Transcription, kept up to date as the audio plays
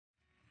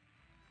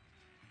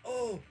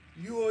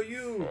You are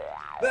you!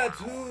 That's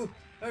who!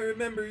 I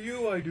remember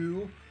you, I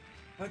do.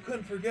 I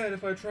couldn't forget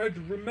if I tried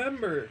to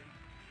remember.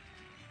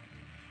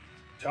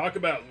 Talk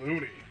about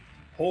loony.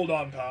 Hold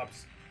on,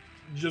 Pops.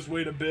 Just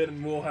wait a bit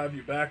and we'll have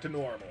you back to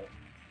normal.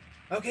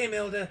 Okay,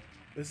 Milda.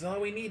 This is all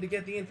we need to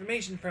get the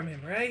information from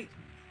him, right?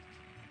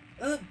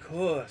 Of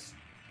course.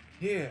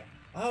 Here,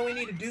 all we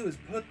need to do is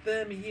put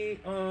them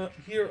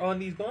here on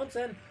these bumps,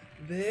 and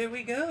there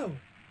we go.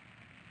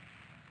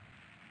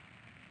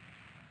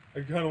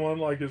 I kind of want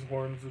like his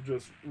horns to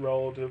just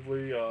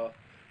relatively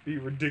be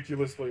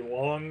ridiculously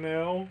long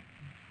now.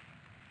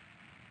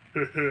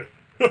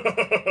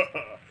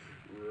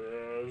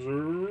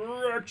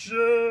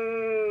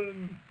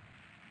 Resurrection!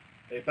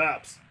 Hey,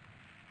 Paps.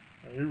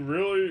 Are you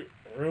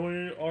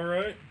really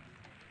alright?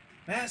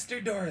 Master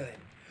Darlin,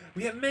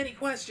 we have many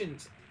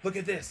questions. Look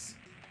at this.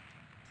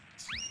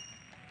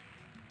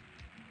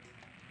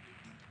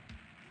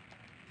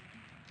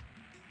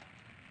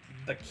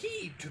 The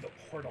key to the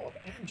portal of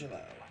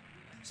Angelo.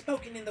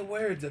 Spoken in the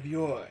words of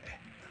yore.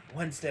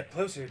 One step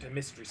closer to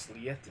Mistress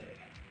Liette.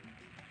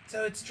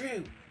 So it's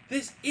true.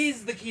 This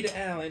is the key to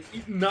Alan.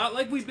 Not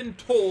like we've been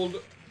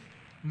told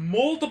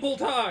multiple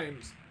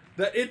times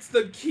that it's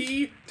the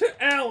key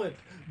to Alan.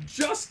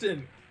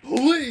 Justin,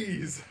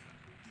 please!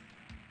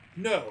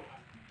 No,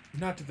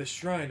 not to the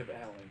shrine of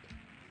Alan.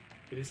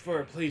 It is for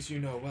a place you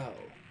know well.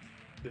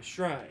 The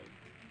shrine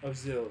of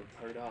Zil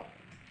Pardon.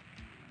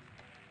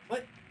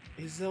 What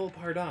is Zil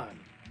Pardon?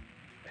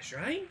 A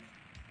shrine?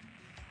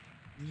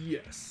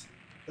 Yes.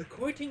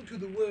 According to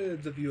the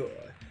words of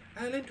yore,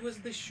 Alan was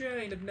the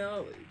shrine of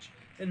knowledge,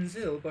 and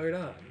Zil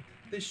Pardon,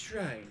 the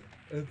shrine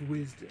of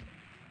wisdom.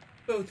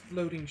 Both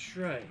floating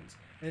shrines,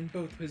 and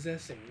both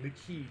possessing the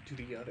key to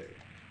the other,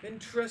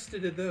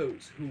 entrusted to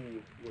those who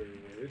were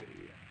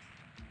worthy.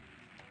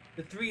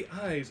 The three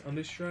eyes on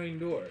the shrine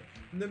door,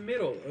 in the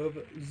middle of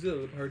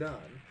Zil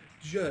Pardon,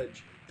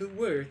 judge the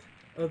worth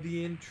of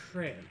the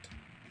entrant.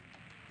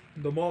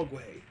 The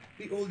Mogwai,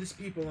 the oldest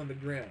people on the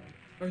ground,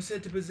 are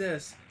said to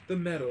possess the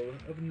metal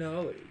of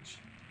knowledge.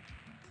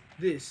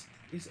 This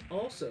is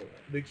also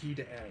the key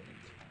to Alan.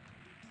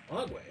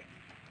 Mogwai?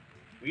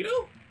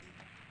 Guido?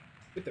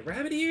 With the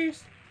rabbit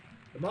ears?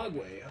 The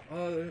Mogwai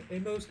are a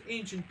most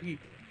ancient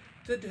people,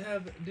 said to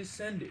have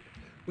descended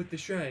with the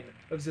shrine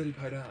of Zil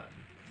Pardon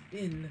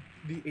in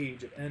the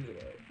age of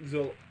Angelo.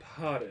 Zil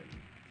Pardon.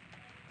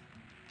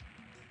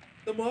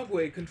 The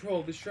Mogwai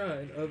control the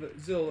shrine of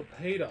Zil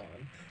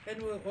Pardon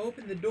and will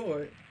open the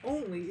door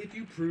only if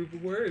you prove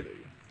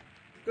worthy.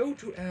 Go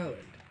to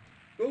Aland.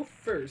 Go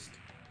first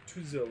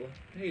to Zil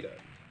Pardon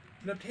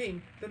and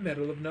obtain the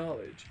Medal of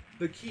Knowledge,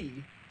 the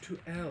key to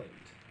Aland.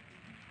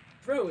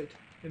 Throw it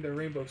in the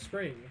Rainbow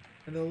Spring,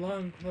 and the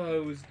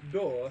long-closed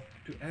door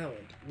to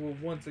Aland will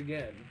once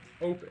again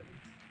open.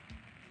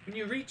 When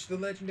you reach the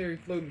legendary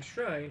floating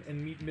shrine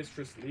and meet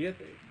Mistress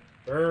Liette,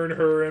 burn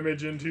her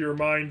image into your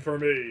mind for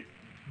me.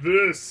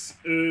 This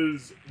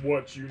is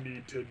what you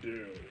need to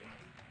do.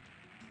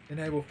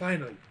 And I will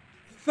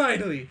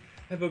finally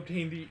have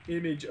obtained the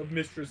image of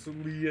Mistress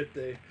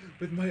Liette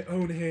with my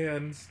own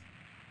hands.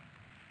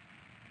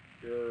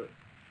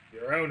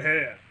 Your own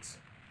hands.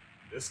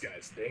 This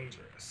guy's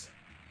dangerous.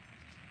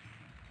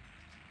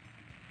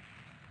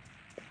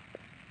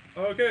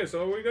 Okay,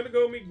 so are we gonna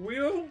go meet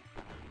Guido?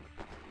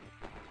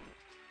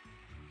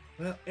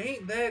 Well,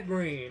 ain't that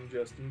green,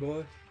 Justin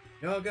boy.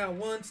 Y'all got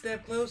one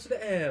step closer to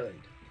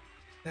Aland.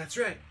 That's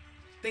right.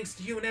 Thanks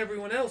to you and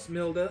everyone else,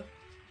 Milda.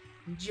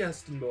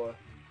 Justin boy.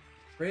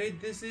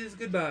 Afraid this is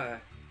goodbye.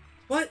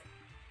 What?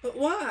 But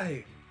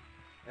why?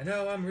 I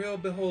know I'm real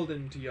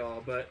beholden to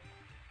y'all, but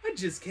I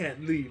just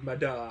can't leave my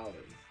darling.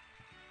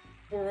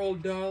 Poor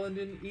old darling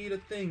didn't eat a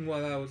thing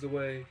while I was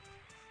away.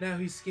 Now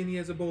he's skinny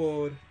as a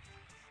board.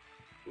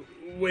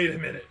 Wait a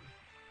minute.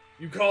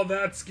 You call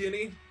that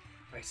skinny?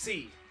 I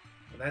see.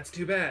 Well, that's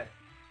too bad.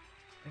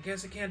 I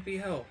guess it can't be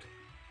helped.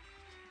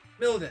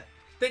 Milda,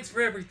 thanks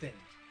for everything.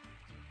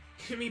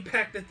 Give me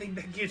back the thing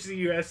that gives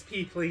you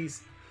SP,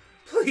 please.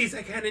 Please,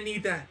 I kinda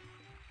need that.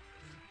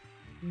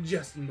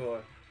 Justin boy,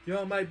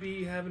 y'all might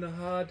be having a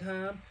hard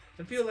time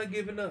and feel like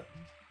giving up.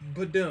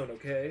 But don't,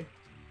 okay?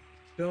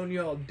 Don't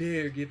y'all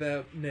dare give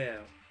out now.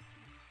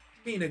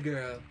 Mina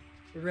girl,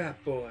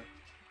 rap boy.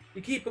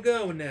 You keep a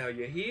going now,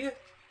 you hear?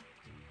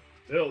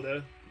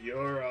 Milda,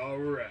 you're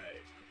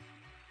alright.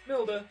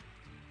 Milda,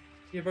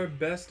 give our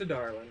best to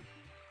darling.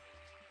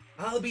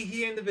 I'll be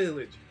here in the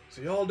village,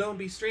 so y'all don't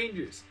be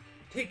strangers.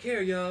 Take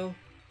care, y'all.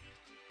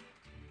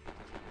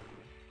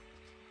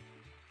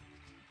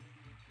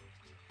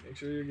 Make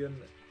sure you're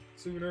getting a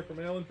souvenir from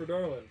Alan for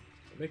Darlin.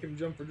 And make him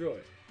jump for joy.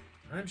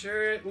 I'm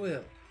sure it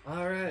will.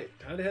 Alright,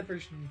 time to head for...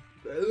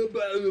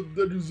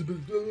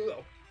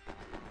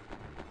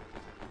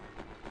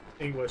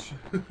 English.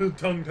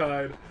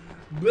 Tongue-tied.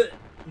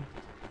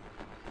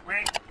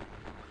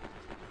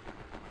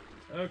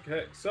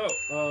 Okay, so,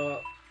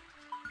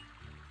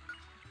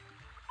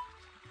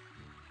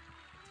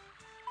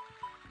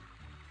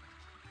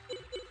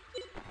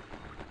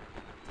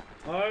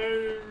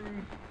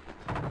 I'm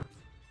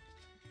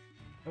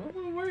a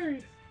little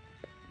worried.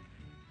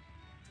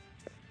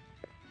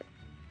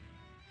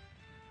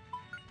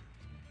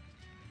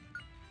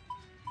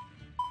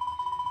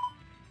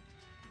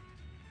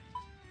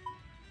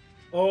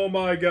 Oh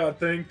my god,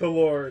 thank the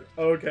Lord.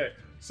 Okay,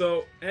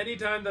 so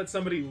anytime that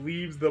somebody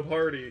leaves the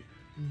party,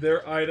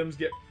 their items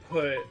get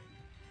put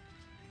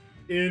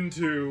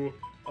into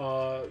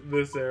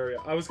this area.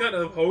 I was kind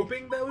of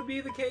hoping that would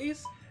be the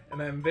case,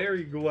 and I'm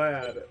very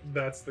glad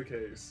that's the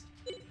case.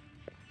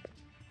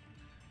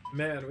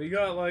 Man, we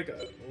got like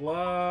a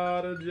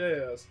lot of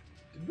jazz.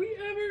 Did we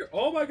ever?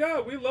 Oh my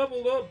god, we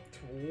leveled up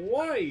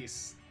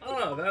twice.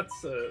 Ah,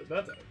 that's a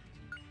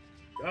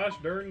gosh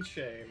darn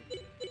shame.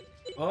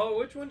 Oh,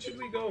 which one should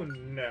we go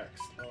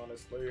next?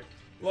 Honestly,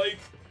 like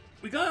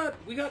we got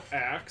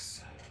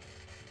Axe.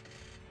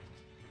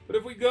 But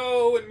if we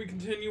go and we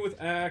continue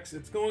with Axe,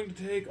 it's going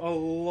to take a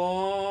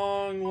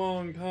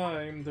long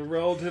time to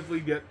relatively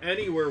get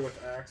anywhere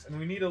with Axe, and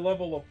we need a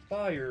level of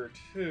Fire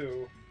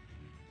too,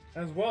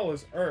 as well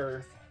as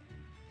Earth.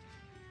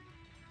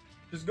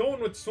 Just going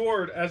with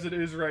Sword as it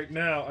is right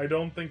now, I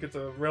don't think it's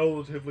a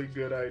relatively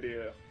good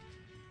idea.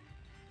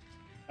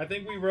 I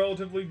think we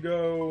relatively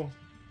go...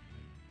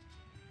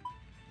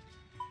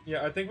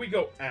 Yeah, I think we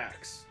go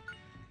Axe.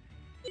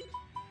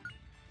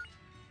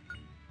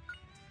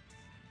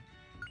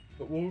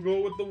 But we'll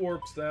go with the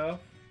Warp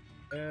Staff,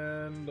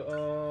 and,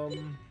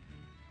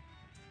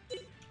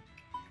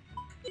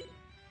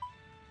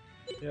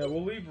 yeah,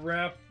 we'll leave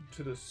Wrap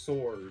to the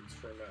swords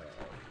for now.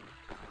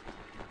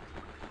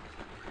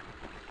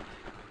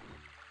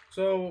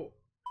 So,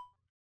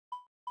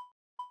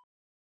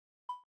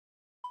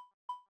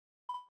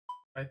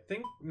 I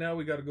think now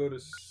we gotta go to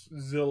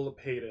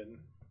Zilpaden.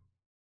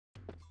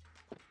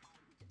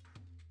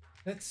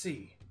 Let's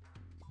see.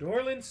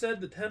 Dorlin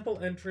said the temple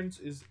entrance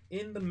is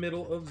in the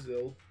middle of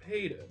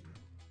Zilpaden.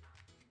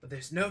 But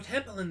there's no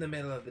temple in the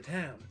middle of the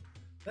town.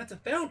 That's a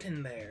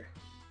fountain there.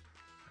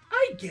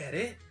 I get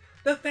it.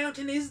 The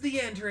fountain is the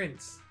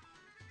entrance.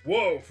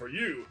 Whoa, for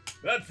you.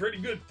 That's pretty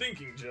good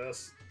thinking,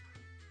 Jess.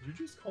 Did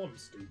you just call him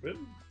stupid?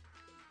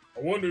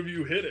 I wonder if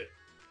you hit it.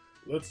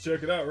 Let's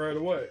check it out right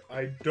away.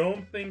 I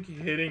don't think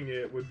hitting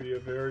it would be a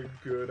very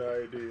good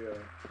idea.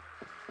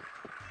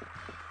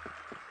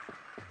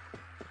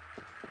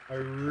 I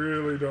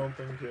really don't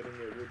think hitting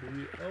it would be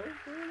a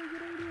really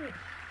good idea.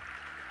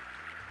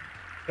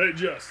 Hey,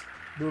 Jess.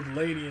 The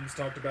Lanians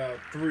talked about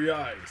 3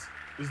 eyes.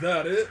 Is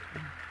that it?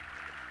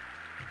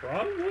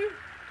 Probably.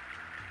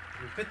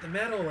 We fit the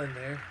metal in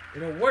there.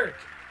 It'll work.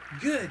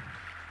 Good.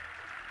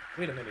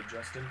 Wait a minute,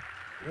 Justin.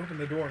 We open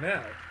the door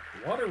now.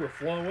 The water will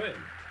flow in.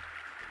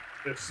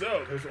 If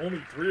so, there's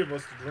only 3 of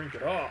us to drink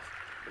it off.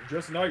 If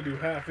Jess and I do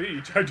half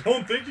each, I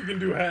don't think you can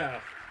do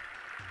half.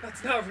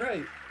 That's not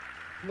right.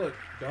 Look,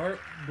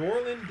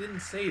 Dorlin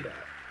didn't say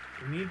that.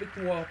 We need the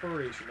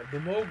cooperation of the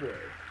Mogwai.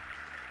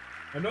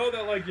 I know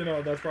that, like, you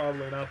know, that's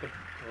probably not the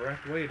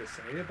correct way to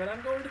say it, but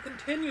I'm going to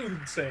continue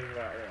saying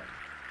that one.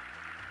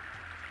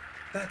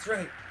 That's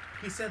right.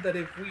 He said that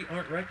if we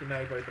aren't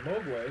recognized by the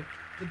Mogwai,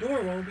 the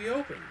door won't be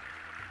opened.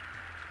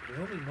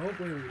 The only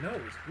Mogwai we know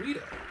is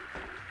Guido.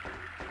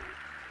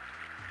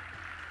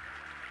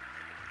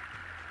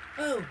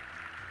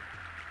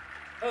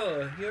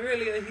 Oh, you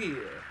really are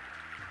here.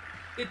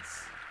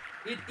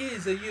 It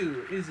is a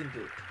you, isn't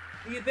it?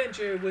 The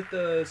adventure with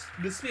the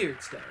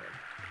Spirit Stone.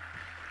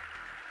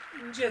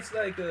 Just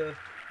like the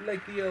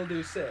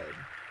Elder said.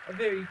 A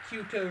very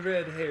cute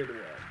red-haired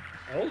one.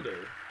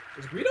 Elder?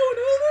 Is Guido an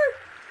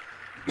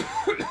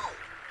elder?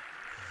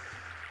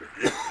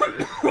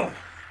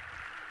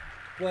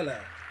 Voila.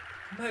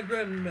 My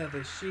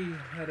grandmother, she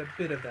had a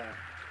bit of that.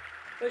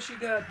 But she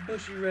got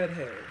bushy red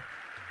hair.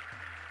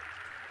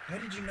 How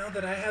did you know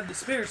that I have the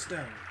Spirit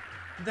Stone?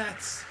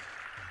 That's...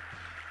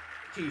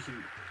 Hee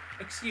hee.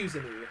 Excuse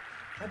me.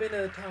 I've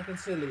been talking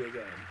silly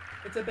again.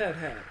 It's a bad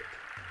habit.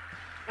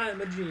 I'm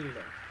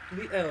Agena,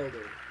 the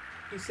Elder.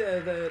 He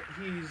said that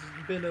he's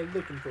been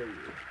looking for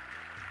you.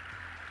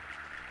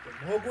 The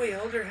Mogwai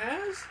Elder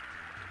has?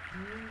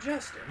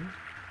 Justin?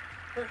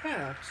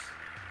 Perhaps.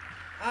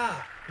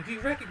 Ah, if he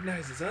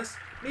recognizes us,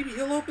 maybe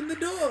he'll open the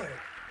door.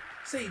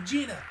 Say,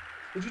 Gina,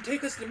 would you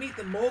take us to meet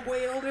the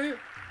Mogwai Elder?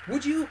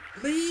 Would you,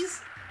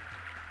 please?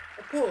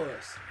 Of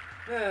course.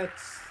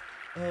 That's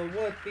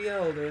what the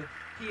Elder,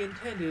 he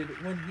intended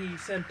when he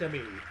sent to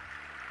me.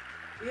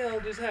 The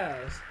Elder's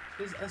house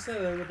is a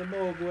cellar where the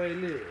Mogwai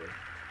live.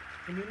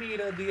 When you meet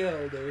the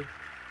Elder,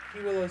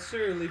 he will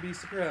surely be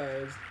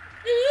surprised.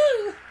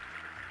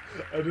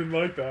 I didn't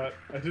like that.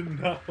 I did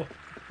not like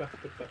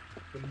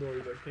the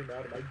noise that came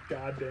out of my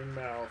goddamn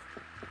mouth.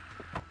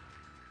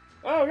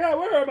 Oh god,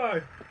 where am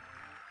I?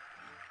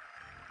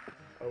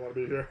 I don't want to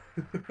be here.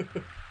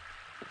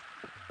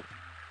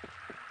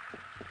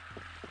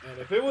 And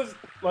if it was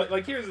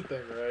like here's the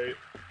thing, right?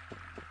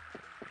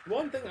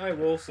 One thing I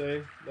will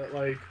say that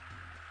like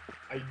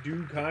I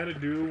do kind of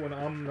do when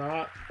I'm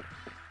not,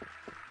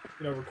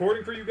 you know,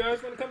 recording for you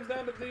guys when it comes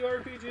down to the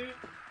RPG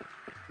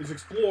is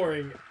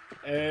exploring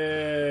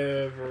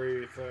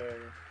everything.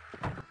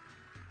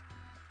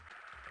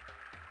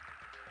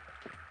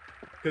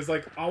 Because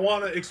like I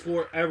want to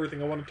explore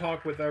everything. I want to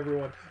talk with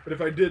everyone. But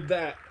if I did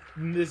that,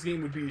 this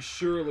game would be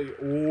surely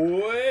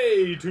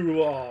way too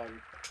long.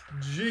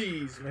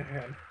 Jeez,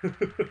 man.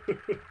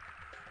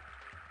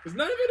 Because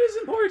none of it is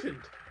important.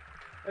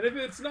 And if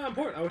it's not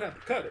important, I would have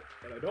to cut it.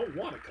 And I don't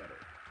want to cut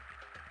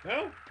it.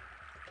 No?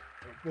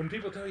 When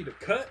people tell you to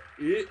cut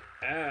it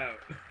out,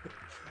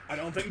 I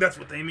don't think that's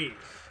what they mean.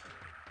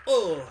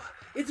 Oh,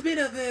 it's been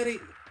a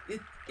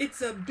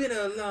been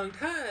a long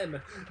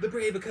time, the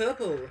brave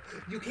couple.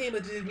 You came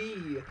to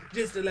me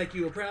just like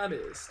you were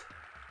promised.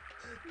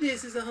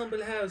 This is a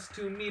humble house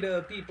to meet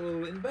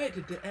people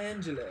invited to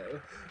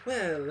Angelo.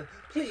 Well,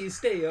 please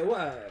stay a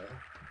while.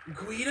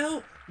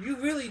 Guido, you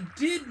really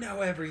did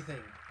know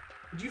everything.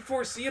 Did you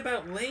foresee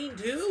about Lane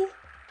too?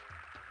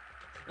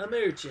 A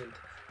merchant.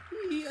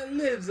 He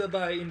lives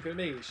by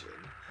information,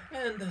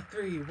 and the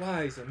three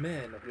wise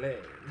men of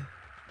Lane.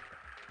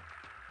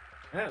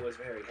 That was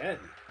very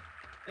heavy.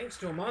 Thanks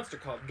to a monster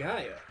called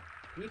Gaia,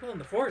 people in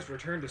the forest were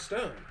turned to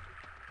stone.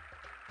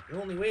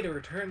 The only way to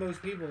return those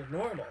people to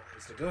normal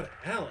is to go to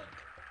Allen.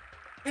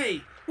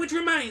 Hey, which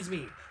reminds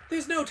me,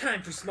 there's no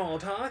time for small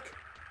talk.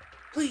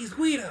 Please,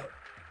 Guido,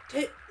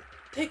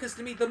 take us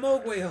to meet the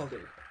Mogwai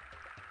Elder.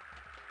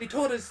 They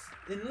told us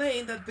in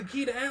Lane that the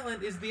key to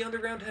Allen is the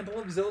underground temple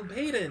of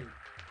Zildpaden.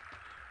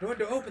 In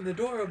order to open the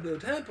door of the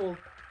temple,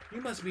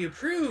 you must be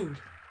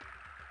approved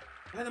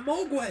by the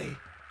Mogwai.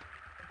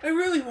 I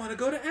really want to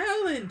go to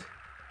Allen.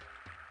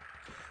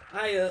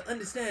 I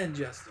understand,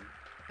 Justin.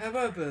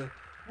 However,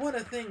 one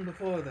thing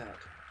before that.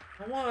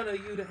 I want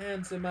you to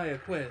answer my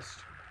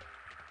question.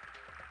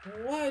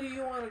 Why do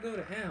you want to go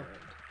to Allen?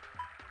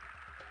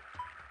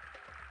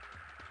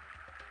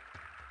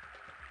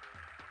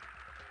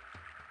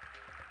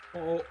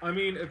 Well, I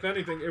mean, if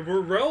anything, if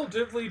we're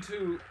relative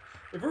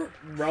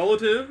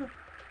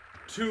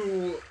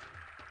to,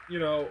 you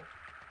know,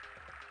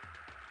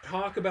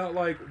 talk about,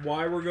 like,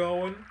 why we're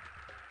going,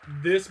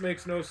 this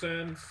makes no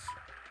sense,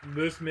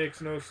 this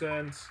makes no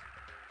sense,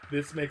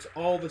 this makes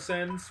all the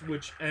sense,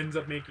 which ends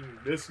up making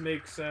this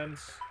make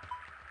sense.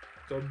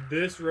 So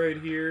this right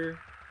here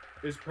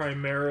is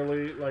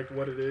primarily, like,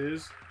 what it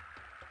is.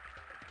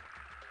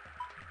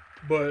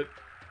 But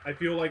I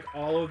feel like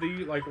all of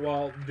the, like,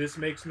 while this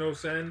makes no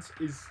sense,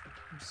 is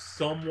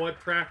somewhat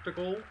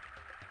practical.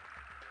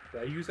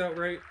 Did I use that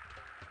right?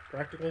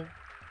 Practical?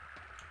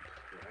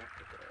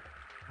 Practical.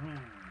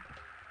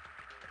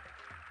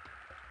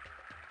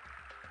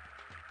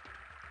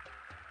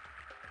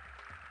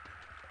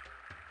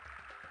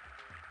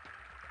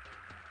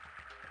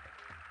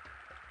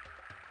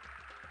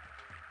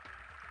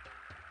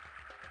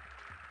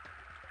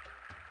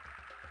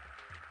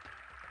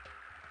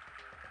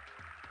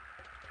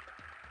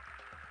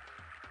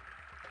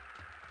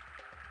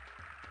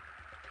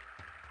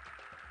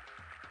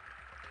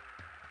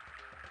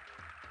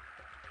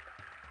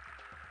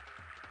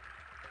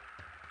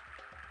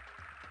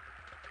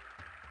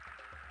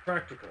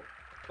 Practical.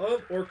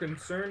 Of or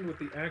concerned with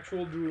the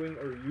actual doing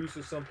or use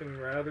of something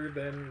rather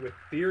than with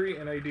theory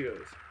and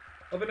ideas.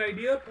 Of an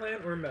idea, plan,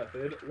 or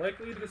method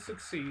likely to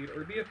succeed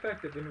or be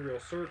effective in real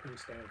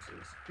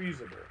circumstances.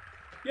 Feasible.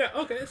 Yeah,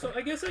 okay, so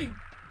I guess I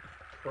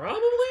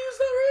probably used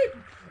that right?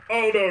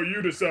 Oh no,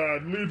 you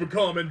decide. Leave a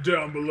comment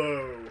down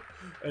below.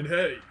 And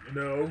hey, you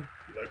know,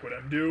 you like what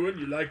I'm doing?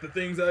 You like the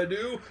things I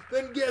do?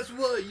 Then guess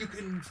what? You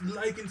can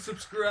like and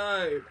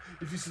subscribe.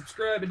 If you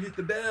subscribe and hit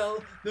the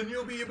bell, then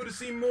you'll be able to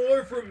see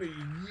more from me.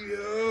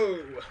 Yo!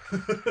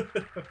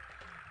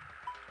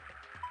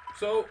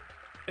 So,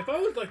 if I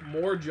was like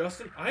more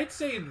Justin, I'd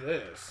say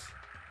this.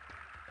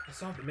 I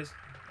solved the mystery.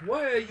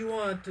 Why you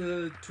want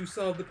to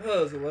solve the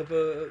puzzle of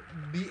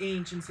the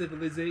ancient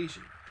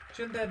civilization?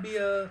 Shouldn't that be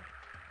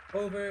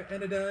over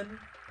and done?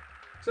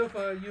 So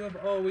far, you have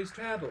always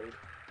traveled.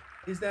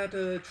 Is that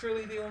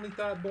truly the only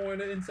thought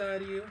born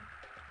inside of you?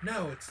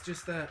 No, it's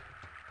just that.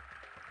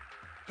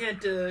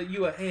 Can't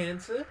you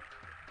answer?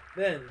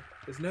 Then,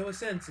 there's no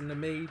sense in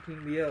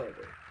meeting the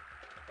Elder.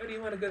 Why do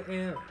you want to go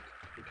to Allen?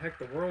 Protect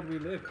the world we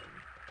live in.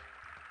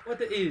 What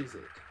is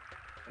it?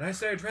 When I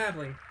started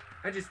traveling,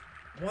 I just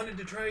wanted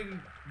to try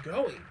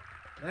going.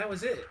 That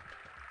was it.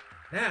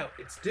 Now,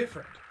 it's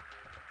different.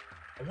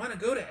 I want to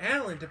go to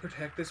Allen to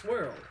protect this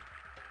world.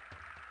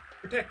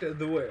 Protect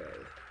the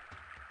world.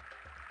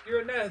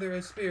 You're neither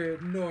a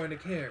spirit nor a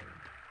Karen.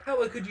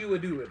 How could you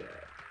do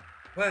that?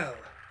 Well,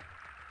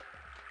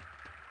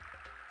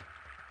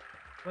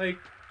 like,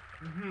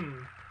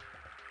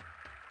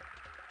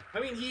 I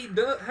mean, he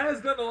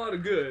has done a lot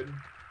of good,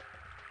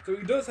 so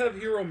he does have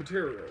hero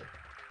material.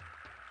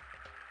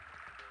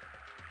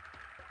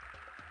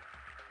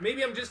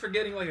 Maybe I'm just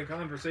forgetting, like, a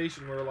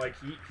conversation where, like,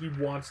 he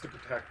wants to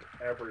protect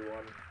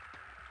everyone.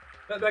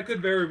 That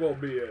could very well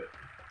be it.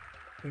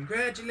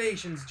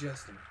 Congratulations,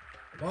 Justin.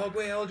 The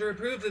Mogwai Elder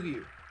approves of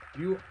you.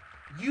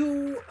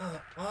 You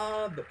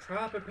are the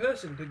proper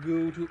person to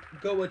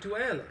go to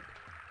Allen.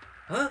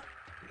 Huh?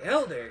 The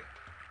Elder?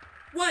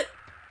 What?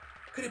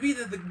 Could it be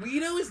that the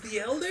Guido is the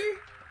Elder?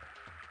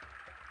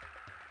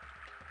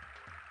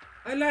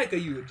 I like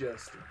you,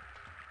 Justin.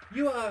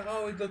 You are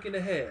always looking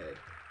ahead.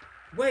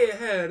 Way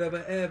ahead of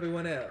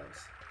everyone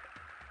else.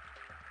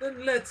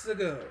 Then let's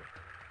go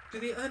to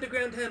the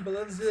underground temple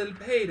of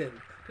Zildpaden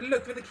to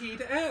look for the key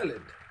to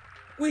Allen.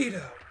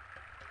 Guido!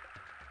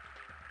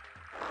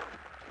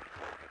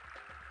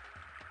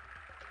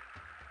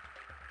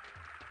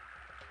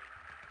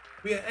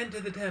 We enter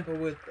the temple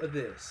with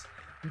this.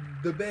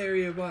 The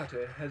barrier of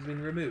water has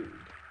been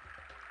removed.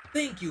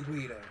 Thank you,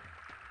 Guido.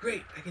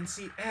 Great, I can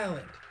see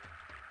Alan.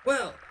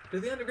 Well, to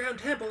the underground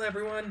temple,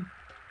 everyone.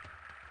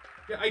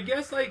 Yeah, I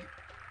guess, like,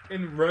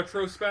 in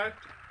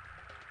retrospect,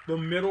 the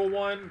middle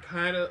one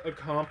kind of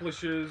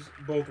accomplishes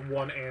both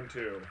 1 and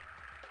 2.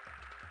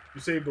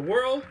 You save the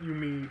world, you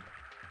meet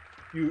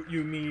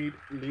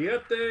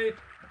Liette,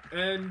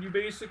 and you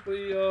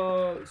basically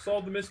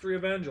solve the mystery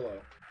of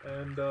Angelo.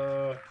 And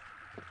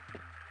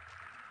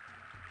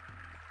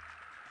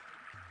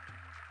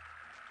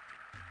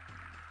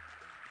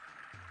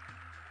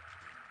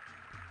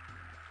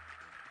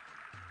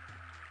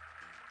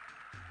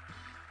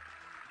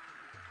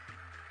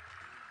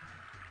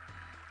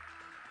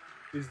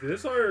is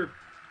this our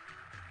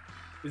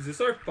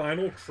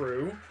final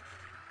crew?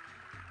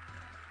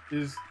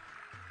 Is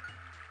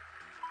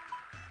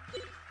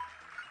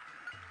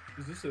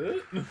this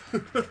it?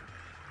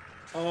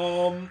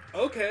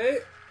 Okay.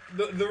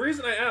 The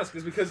reason I ask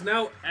is because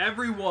now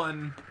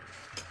everyone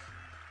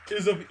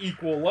is of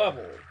equal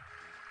level.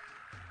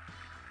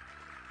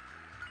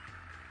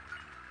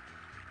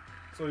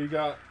 So you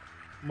got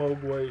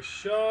Mogwai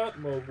Shot,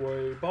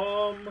 Mogwai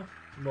Bomb,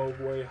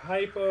 Mogwai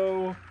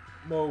Hypo,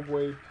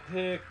 Mogwai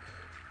Pick,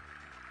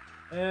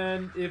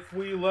 and if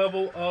we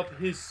level up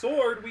his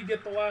sword, we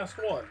get the last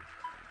one.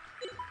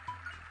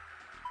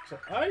 So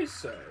I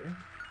say...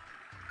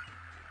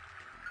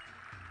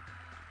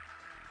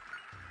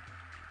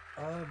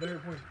 very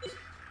important.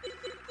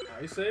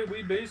 I say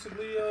we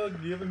basically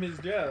give him his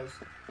jazz.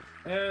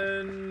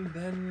 And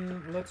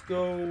then let's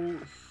go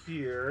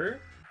here.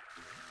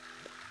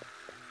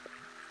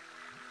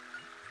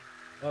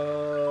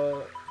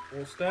 We'll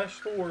stash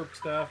the warp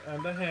staff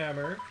and the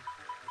hammer.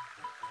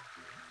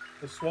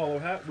 The swallow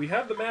hat. We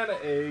have the mana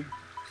egg,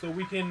 so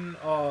we can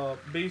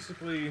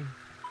basically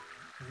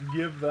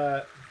give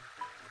that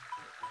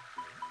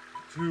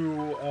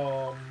to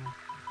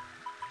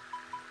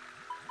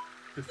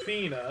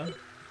Fina.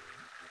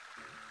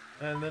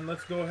 And then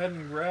let's go ahead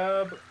and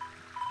grab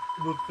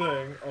the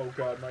thing. Oh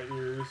god, my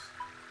ears.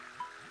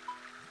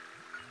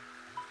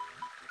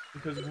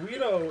 Because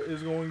Guido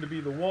is going to be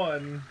the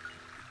one,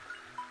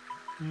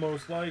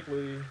 most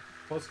likely,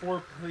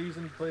 +4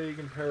 poison, plague,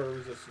 and terror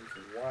resistance.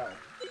 Wow.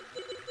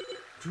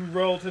 To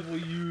relatively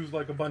use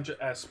like a bunch of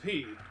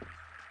SP.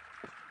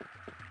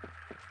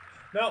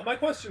 Now, my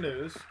question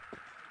is,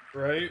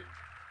 right,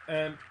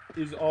 and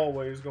is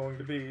always going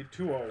to be,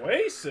 to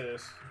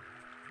Oasis,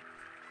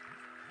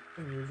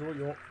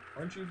 unusual,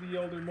 aren't you the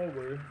elder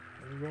Mogwai?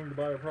 Are you going to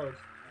buy our products?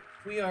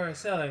 We are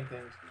selling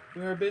things.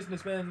 We are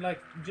businessmen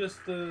like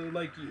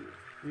you.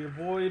 We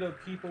avoid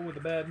people with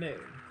a bad name.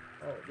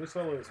 Oh, this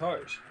fellow is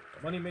harsh.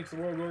 Money makes the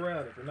world go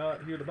round. If you're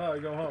not here to buy,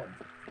 go home.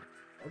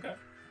 Okay.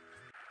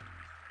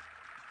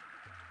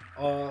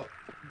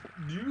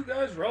 Do you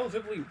guys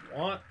relatively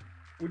want...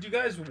 Would you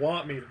guys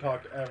want me to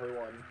talk to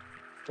everyone?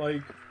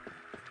 Like,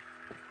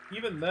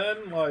 even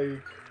then,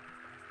 like,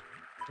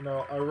 you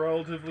know, I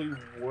relatively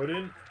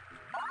wouldn't.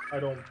 I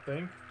don't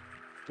think.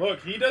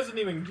 Look, he doesn't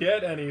even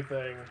get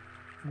anything.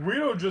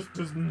 Guido just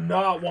does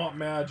not want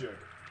magic.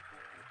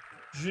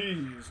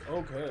 Jeez,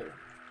 okay.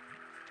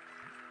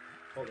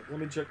 Hold up, let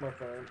me check my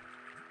phone.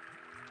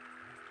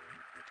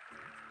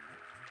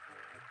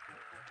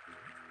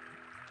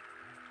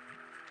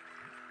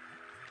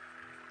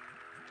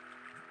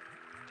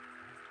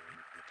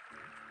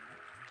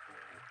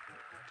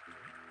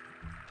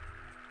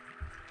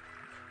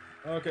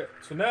 Okay,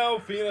 so now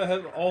Fina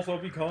has also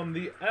become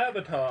the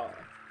Avatar.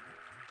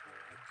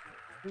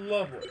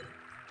 Lovely.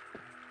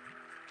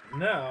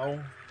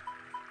 Now,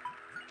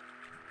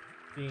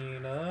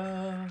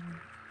 Fina...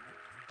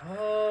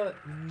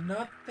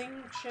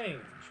 nothing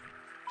changed.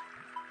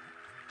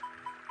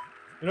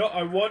 You know,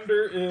 I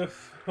wonder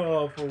if,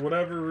 for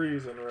whatever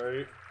reason,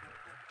 right?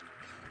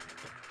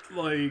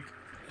 Like,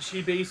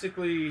 she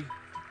basically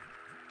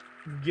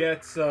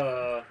gets,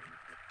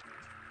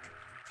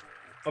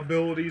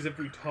 abilities if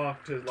we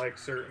talk to, like,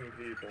 certain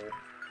people.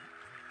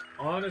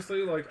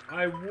 Honestly, like,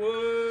 I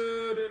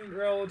wouldn't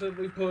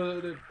relatively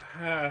put it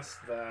past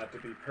that, to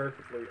be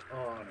perfectly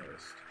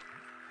honest.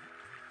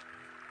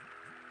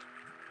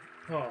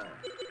 Huh.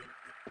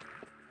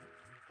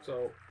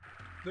 So,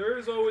 there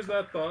is always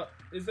that thought.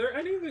 Is there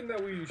anything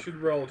that we should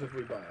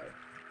relatively buy?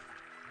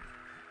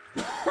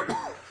 Like,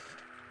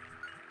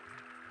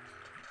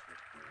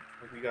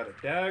 we got a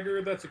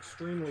dagger that's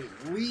extremely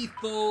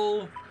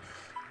lethal.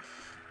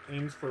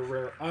 Aims for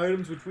rare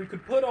items, which we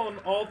could put on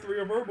all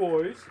 3 of our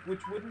boys,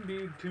 which wouldn't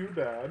be too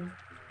bad.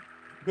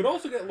 We could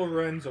also get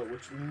Lorenzo,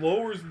 which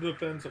lowers the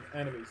defense of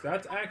enemies.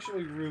 That's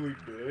actually really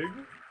big.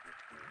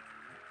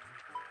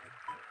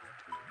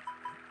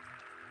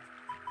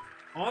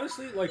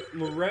 Honestly, like,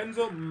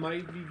 Lorenzo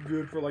might be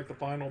good for, like, the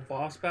final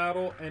boss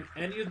battle and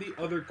any of the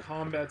other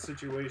combat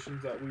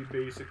situations that we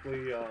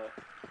basically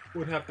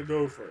would have to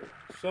go through.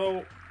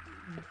 So,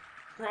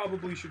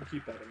 probably should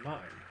keep that in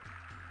mind.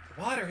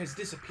 The water has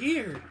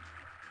disappeared.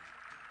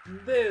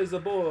 There's a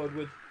board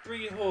with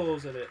 3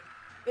 holes in it.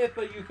 If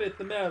you fit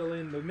the medal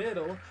in the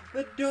middle,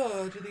 the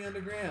door to the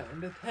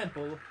underground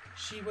temple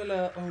she will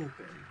open.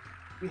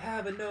 We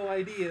have no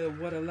idea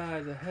what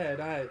lies ahead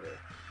either.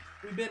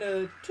 We've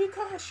been too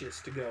cautious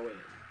to go in.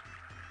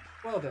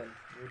 Well then,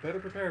 we better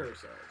prepare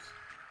ourselves.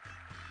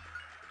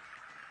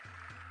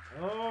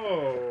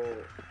 Oh.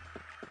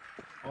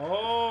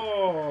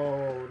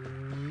 Oh,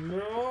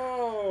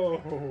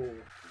 no.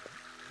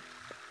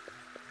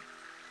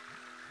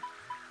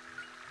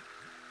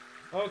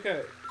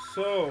 Okay,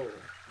 so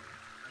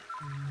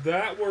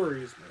that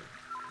worries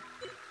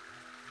me.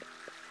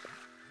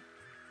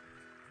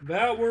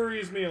 That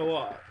worries me a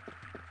lot.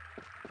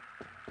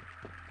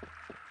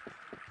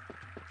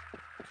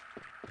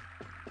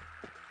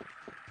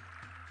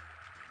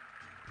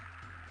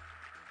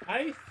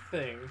 I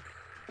think...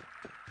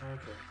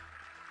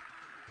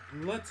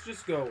 Okay. Let's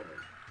just go in.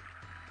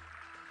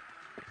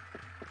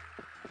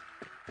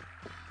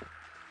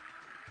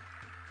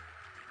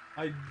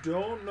 I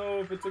don't know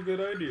if it's a good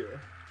idea.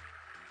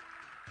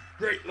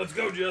 Great, let's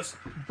go, Jess.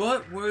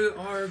 But we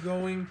are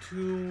going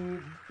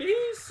to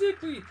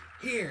basically...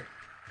 Here.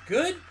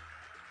 Good?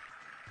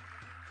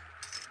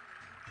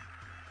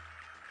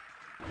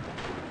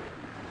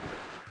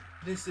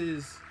 This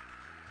is...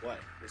 What?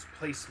 This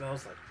place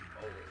smells like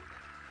mold.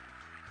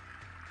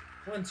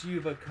 Once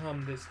you've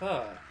come this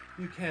far,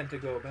 you can't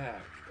go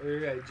back.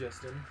 Right,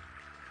 Justin?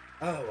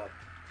 Oh, of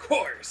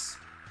course!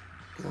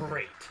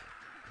 Great.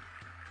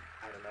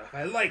 I don't know if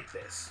I like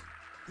this.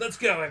 Let's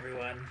go,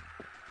 everyone.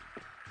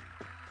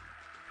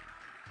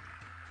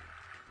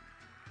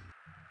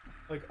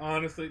 Like,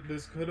 honestly,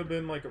 this could have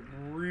been, like, a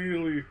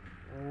really,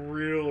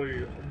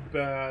 really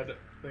bad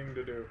thing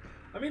to do.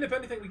 I mean, if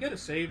anything, we get a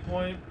save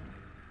point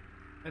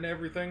and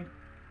everything.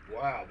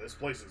 Wow, this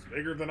place is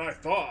bigger than I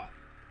thought.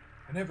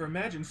 I never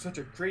imagined such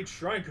a great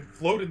shrine could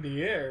float in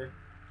the air.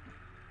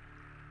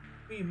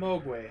 We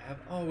Mogwai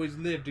have always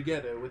lived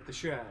together with the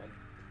shrine,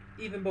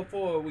 even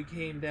before we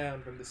came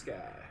down from the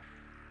sky.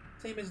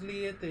 Same as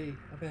Liete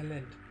of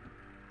Elend.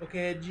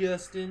 Okay,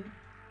 Justin?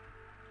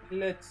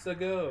 Let's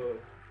go,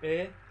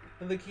 eh?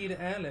 The key to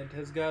Elend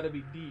has got to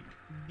be deep,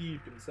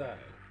 deep inside.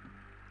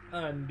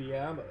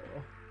 Andiamo.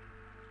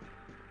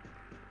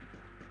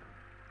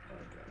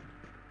 Okay.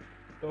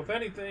 So if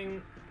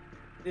anything,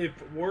 if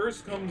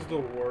worse comes to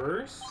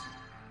worse,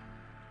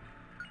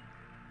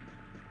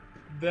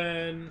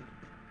 then...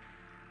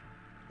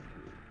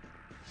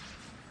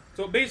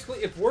 So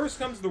basically, if worse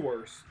comes to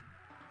worse,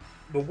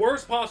 the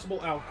worst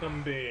possible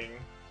outcome being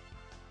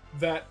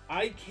that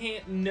I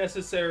can't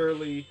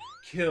necessarily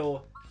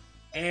kill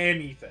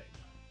anything,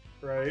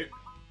 right?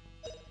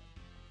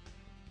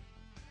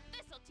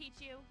 This'll teach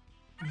you.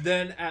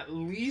 Then at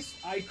least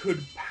I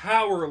could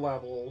power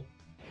level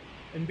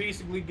and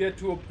basically get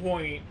to a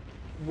point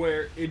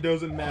where it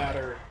doesn't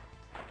matter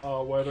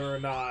whether or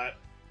not,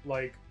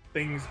 like,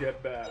 things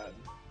get bad.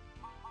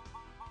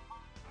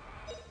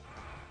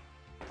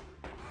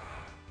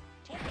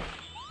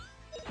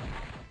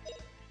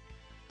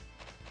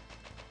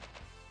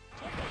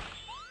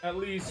 At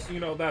least,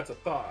 you know, that's a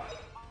thought.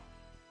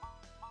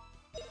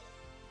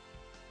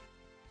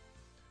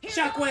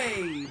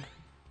 Shockwave!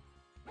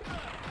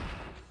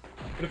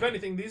 But if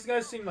anything, these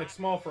guys seem like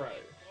small fry.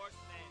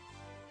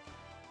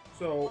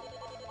 So,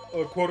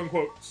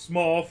 quote-unquote,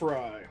 small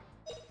fry.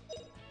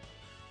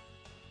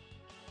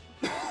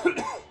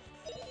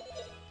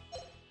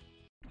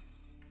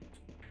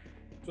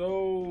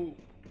 So,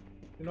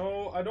 you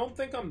know, I don't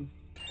think I'm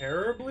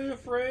terribly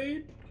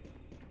afraid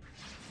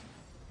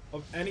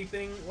of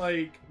anything,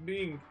 like,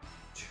 being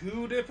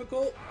too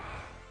difficult.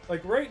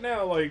 Like, right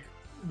now, like,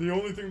 the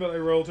only thing that I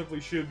relatively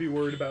should be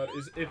worried about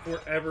is if we're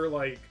ever,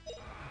 like,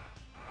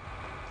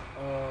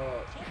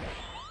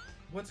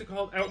 what's it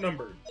called?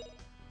 Outnumbered.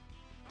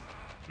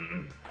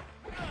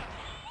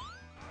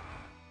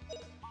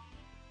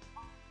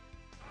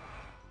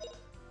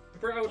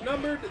 If we're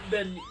outnumbered,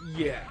 then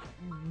yeah,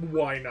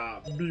 why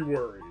not? Be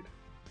worried.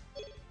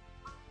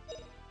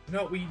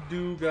 No, we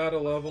do gotta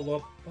level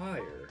up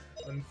fire,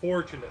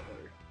 unfortunately.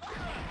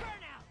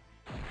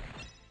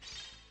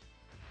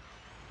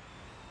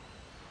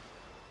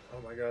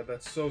 Oh my god,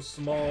 that's so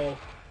small.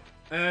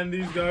 And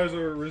these guys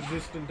are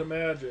resistant to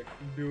magic,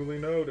 duly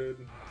noted.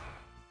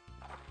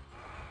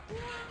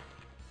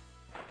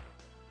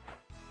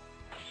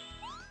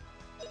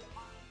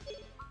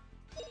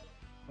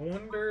 I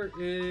wonder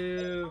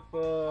if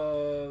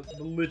the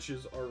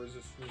liches are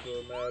resistant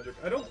to magic.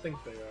 I don't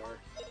think they are.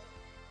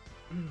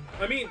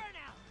 I mean,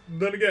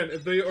 then again,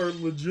 if they are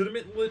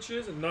legitimate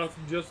liches and not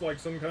just like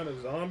some kind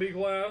of zombie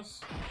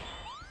class.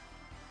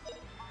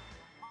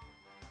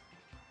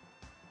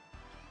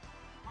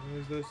 What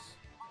is this?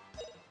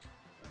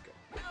 Okay.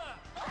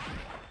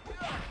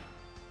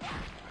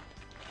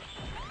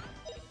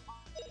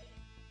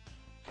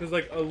 Because,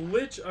 like, a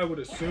lich, I would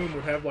assume,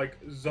 would have, like,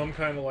 some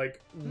kind of,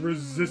 like,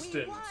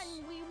 resistance.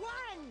 We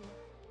won!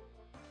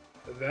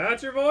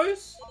 That's your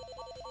voice?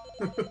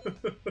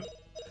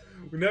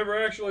 We never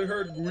actually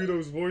heard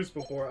Guido's voice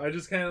before. I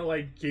just kind of,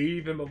 like,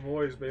 gave him a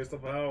voice based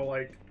on how,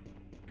 like,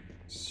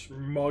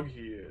 smug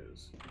he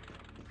is.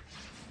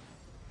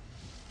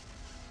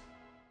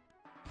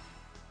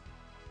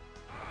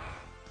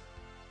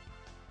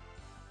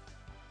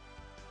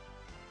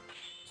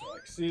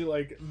 Like, see,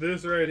 like,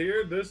 this right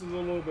here, this is a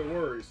little bit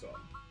worrisome.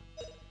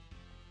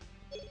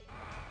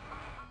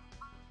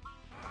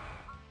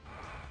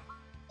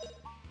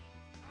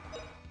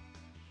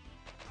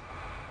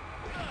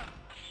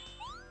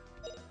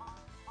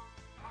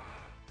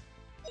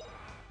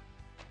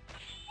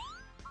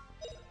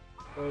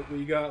 But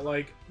we got,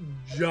 like,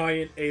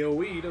 giant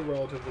AoE to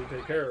relatively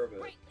take care of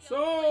it.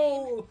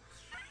 So,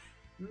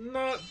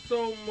 not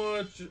so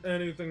much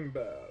anything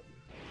bad.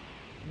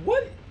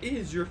 What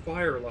is your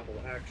fire level,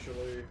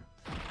 actually?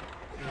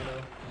 You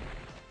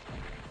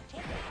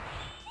know?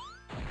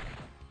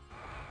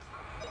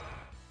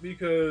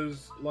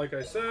 Because, like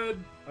I said,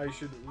 I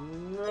should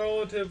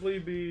relatively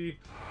be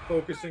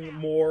focusing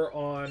more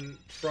on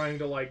trying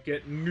to, like,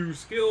 get new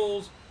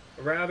skills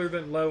rather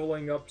than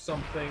leveling up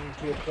something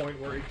to a point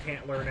where it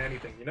can't learn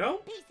anything, you know?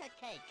 Piece of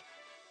cake.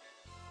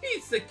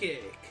 Piece of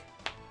cake.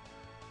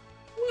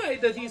 Why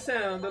does he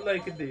sound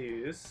like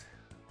this?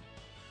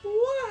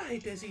 Why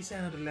does he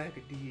sound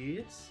like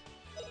this?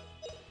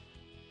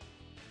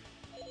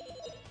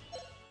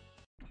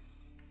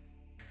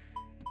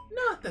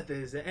 Not that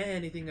there's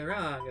anything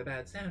wrong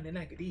about sounding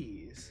like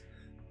this.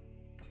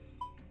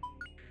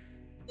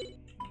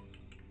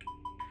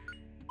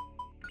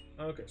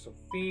 Okay, so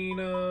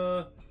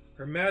Fina,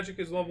 her magic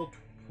is level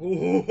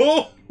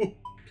 12.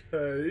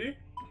 Okay.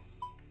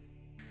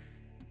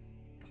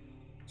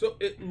 So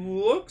it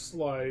looks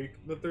like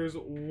that there's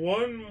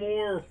one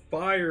more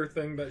fire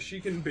thing that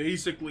she can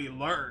basically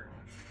learn.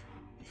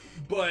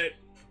 But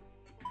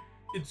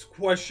it's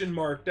question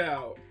marked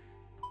out.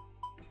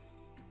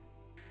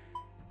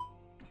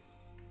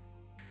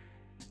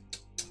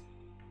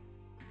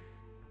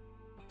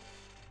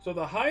 So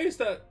the highest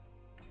that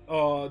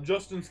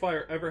Justin's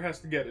fire ever has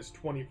to get is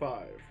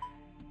 25.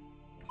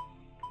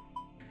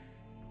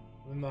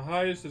 And the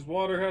highest his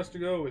water has to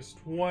go is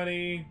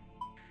 20.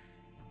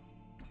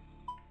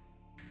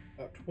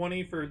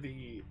 20 for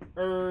the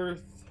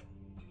earth.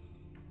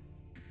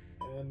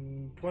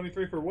 And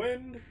 23 for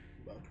wind.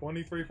 About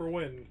 23 for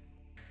wind.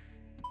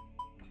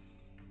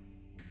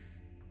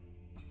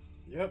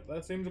 Yep,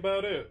 that seems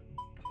about it.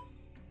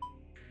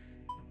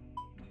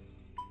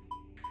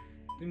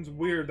 Seems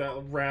weird that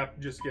Rap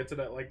just gets it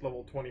at like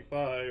level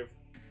 25.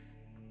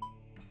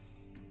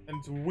 And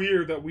it's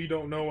weird that we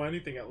don't know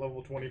anything at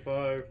level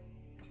 25.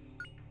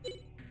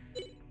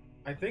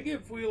 I think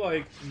if we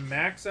like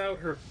max out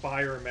her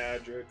fire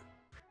magic,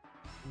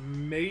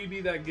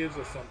 maybe that gives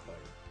us something.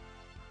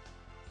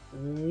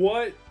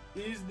 What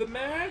is the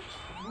max?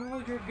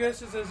 Well, your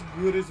guess is as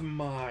good as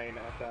mine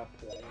at that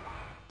point.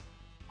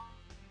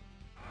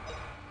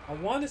 I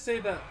want to say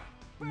that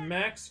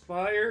max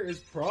fire is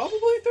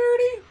probably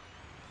 30?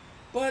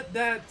 But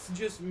that's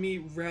just me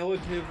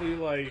relatively,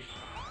 like,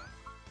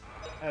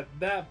 at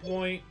that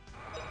point,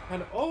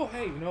 kind of, oh,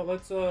 hey, you know,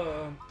 let's,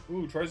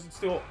 ooh, tries to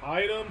steal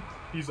item.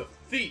 He's a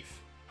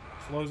thief.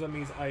 Slows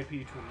enemies IP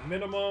to a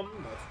minimum.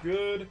 That's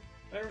good.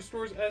 And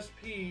restores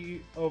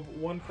SP of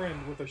one friend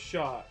with a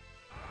shot.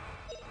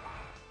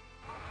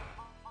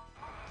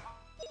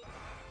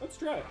 Let's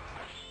try it.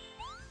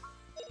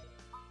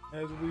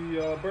 As we,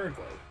 burn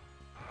flame.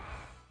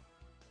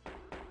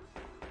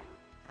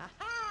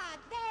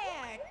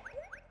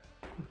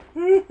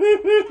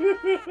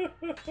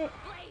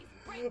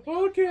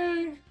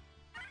 Okay.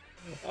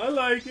 I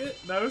like it.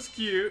 That was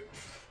cute.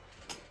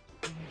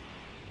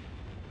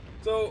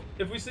 So,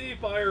 if we see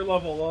fire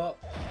level up,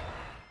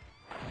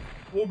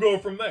 we'll go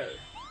from there.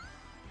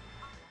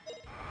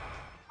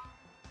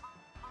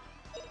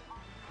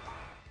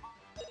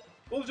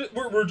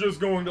 We're just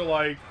going to,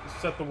 like,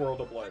 set the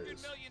world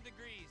ablaze.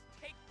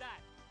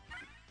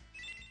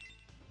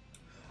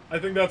 I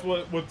think that's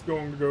what's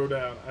going to go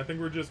down. I think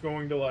we're just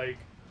going to, like,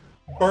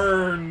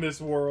 burn this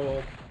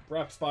world.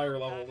 Rap's fire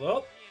leveled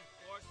up,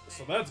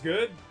 so that's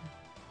good.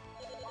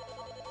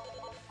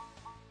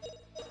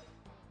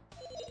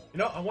 You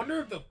know, I wonder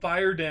if the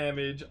fire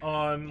damage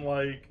on,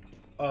 like,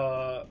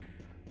 the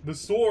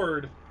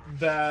sword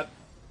that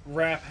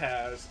Rap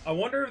has, I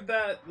wonder if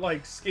that,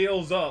 like,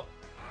 scales up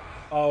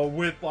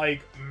with,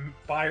 like,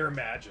 fire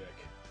magic.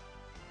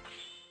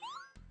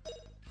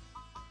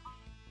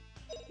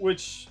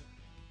 Which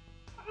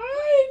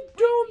I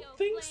don't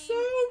think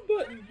so,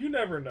 but you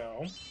never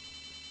know.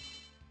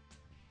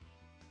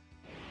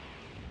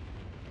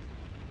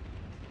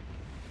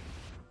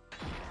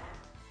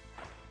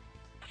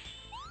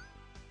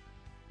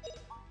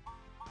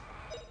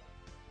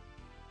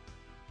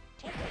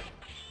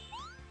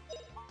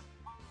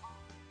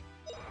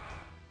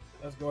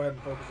 Let's go ahead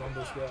and focus on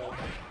this guy.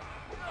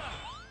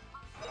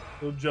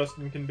 So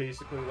Justin can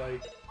basically,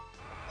 like,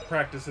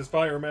 practice his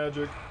fire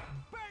magic.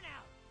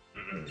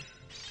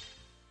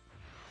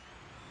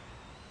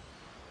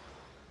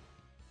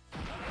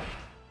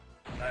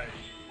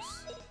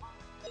 Nice.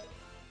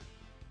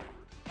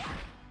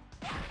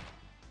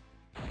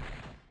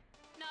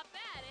 Not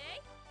bad, eh?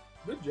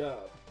 Good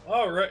job.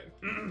 Alright.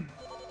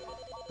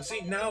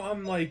 See, now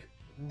I'm, like,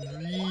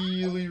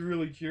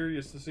 really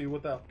curious to see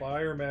what that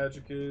fire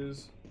magic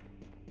is.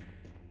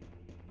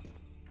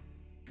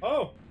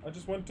 Oh! I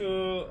just went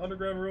to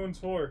Underground Ruins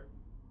 4.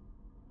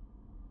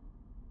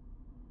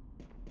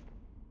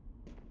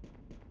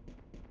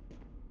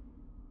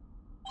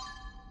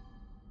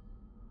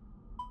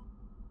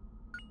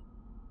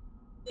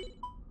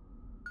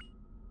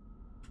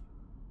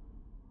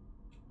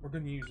 We're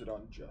gonna use it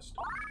on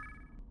Justin.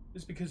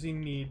 Just because he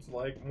needs,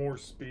 like, more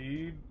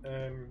speed,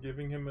 and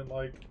giving him,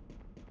 like,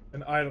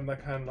 an item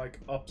that kind of, like,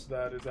 ups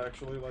that is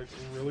actually, like,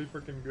 really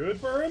freaking good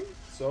for him.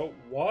 So,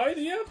 why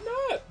the F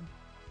not?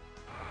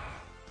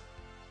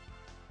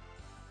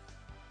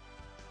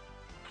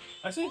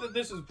 I say that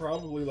this is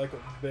probably, like, a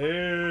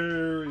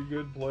very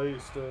good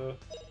place to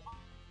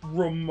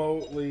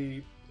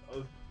remotely,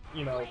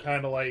 you know,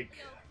 kind of, like,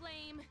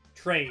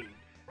 train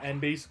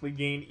and basically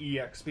gain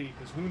EXP,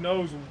 because who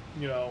knows,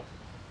 you know,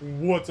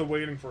 what's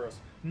awaiting for us.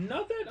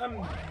 Not that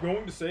I'm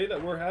going to say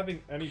that we're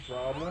having any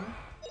problem.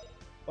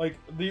 Like,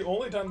 the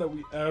only time that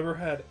we ever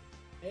had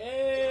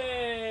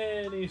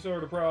any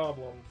sort of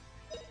problem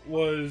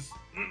was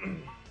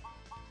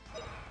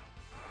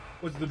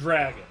was the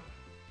dragon.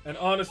 And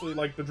honestly,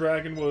 like, the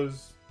dragon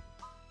was,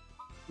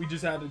 we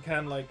just had to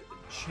kind of, like,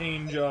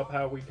 change up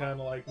how we kind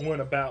of, like,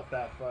 went about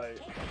that fight.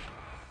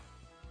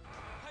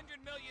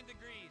 100 million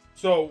degrees.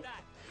 So,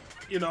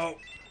 you know,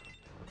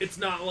 it's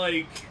not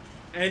like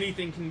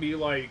anything can be,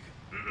 like,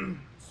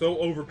 so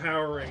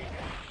overpowering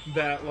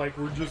that, like,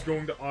 we're just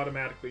going to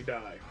automatically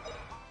die.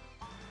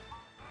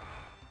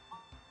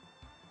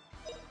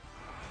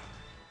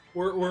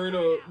 We're in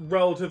a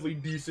relatively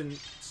decent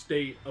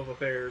state of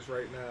affairs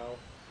right now,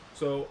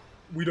 so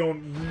we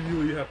don't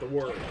really have to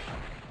worry.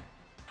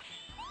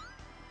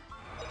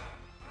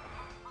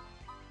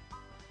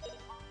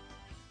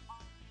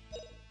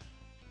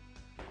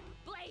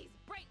 Blaze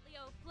brightly,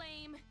 O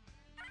flame.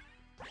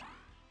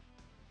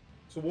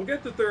 So we'll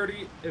get to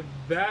 30. If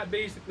that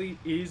basically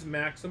is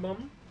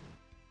maximum,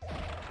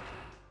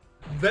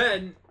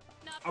 then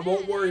I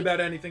won't worry about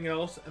anything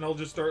else, and I'll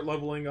just start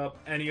leveling up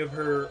any of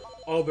her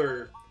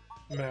other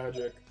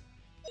magic.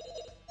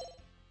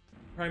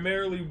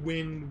 Primarily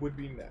wind would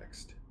be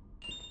next.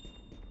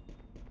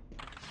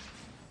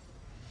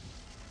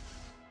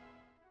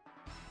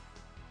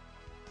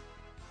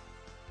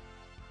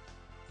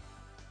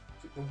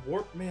 The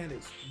Warp Man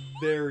is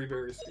very,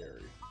 very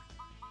scary.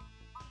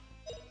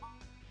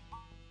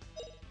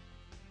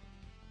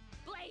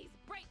 Blaze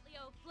brightly,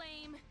 O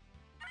flame.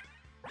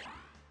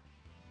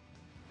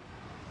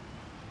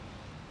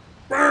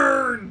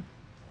 Burn!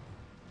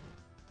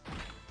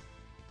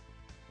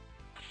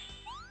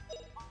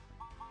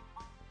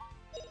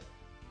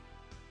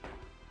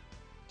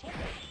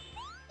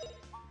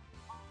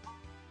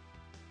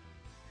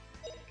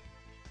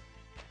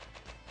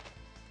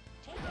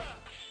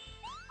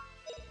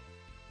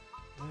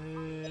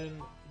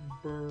 And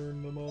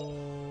burn them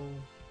all.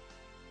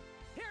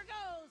 Here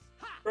goes.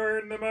 Ha!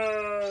 Burn them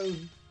all!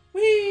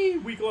 Whee!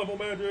 Weak level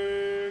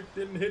magic!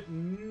 Didn't hit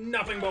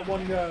nothing but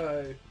one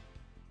guy.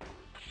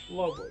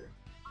 Lovely.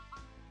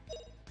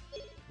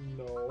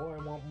 No, I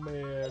want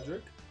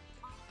magic.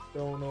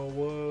 Don't know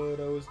what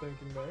I was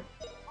thinking there.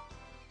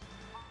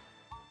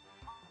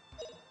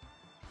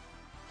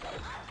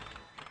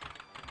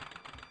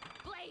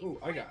 Blaze Ooh,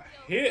 I got brightly,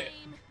 O hit.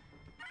 flame.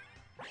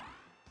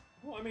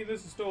 Well, I mean,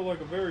 this is still like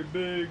a very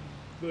big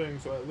thing,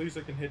 so at least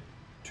I can hit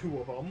 2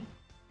 of them.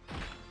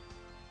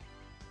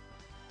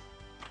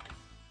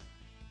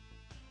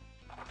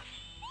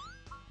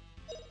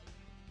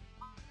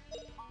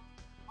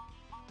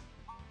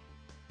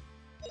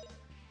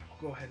 I'll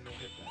go ahead and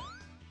hit that.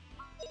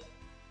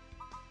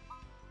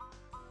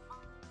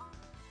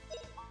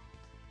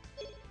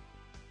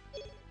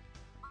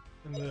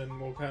 And then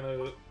we'll kind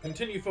of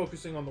continue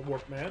focusing on the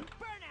Warp Man.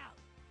 Burnout.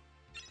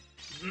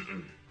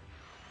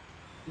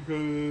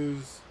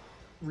 Because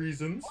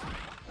reasons.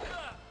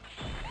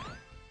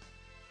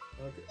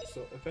 Okay,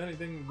 so if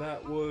anything,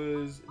 that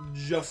was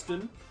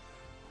Justin.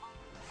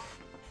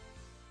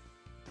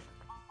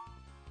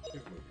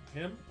 Who's moving?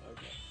 Him?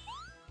 Okay.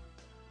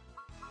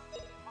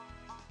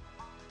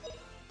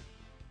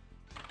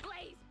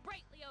 Blaze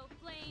brightly, O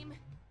flame.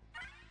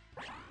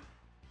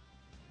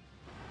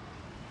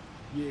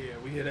 Yeah,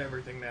 we hit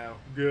everything now.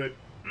 Good.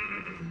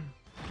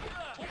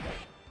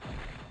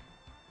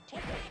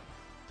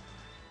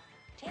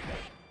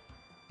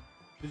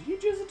 Did he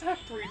just attack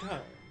 3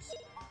 times?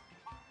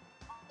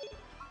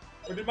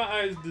 Or did my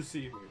eyes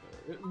deceive me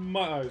there?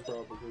 My eyes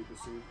probably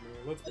deceived me,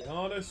 let's be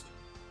honest.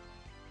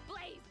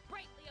 Blaze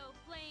brightly, O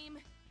flame.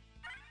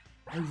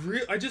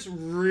 I just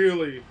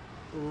really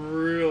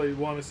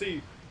want to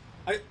see.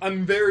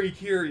 I'm very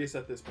curious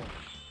at this point.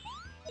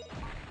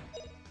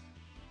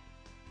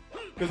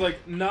 Because,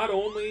 like, not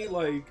only,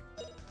 like,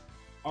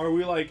 are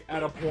we, like,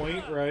 at a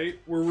point, right,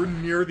 where we're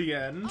near the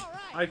end,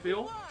 I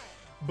feel,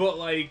 but,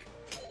 like,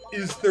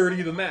 is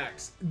 30 the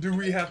max? Do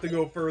we have to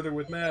go further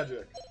with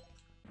magic?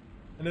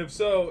 And if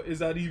so, is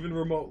that even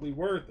remotely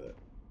worth it?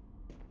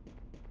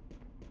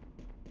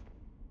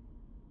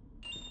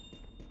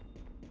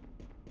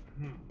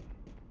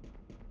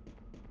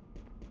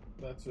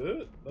 That's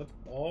it? That's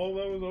all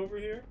that was over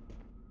here?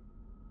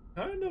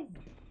 Kind of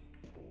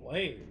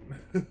Lame.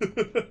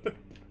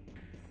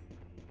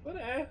 But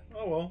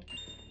oh well.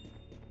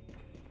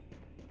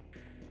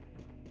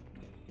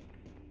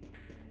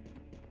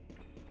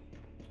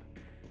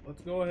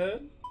 Let's go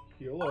ahead,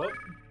 heal up.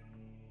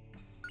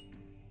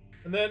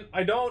 And then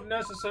I don't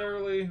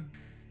necessarily...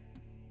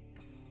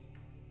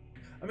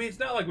 I mean, it's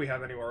not like we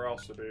have anywhere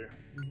else to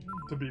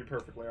be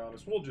perfectly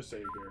honest. We'll just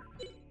save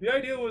here. The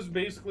idea was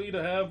basically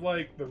to have,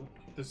 like,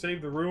 to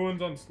save the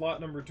ruins on slot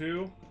number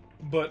 2.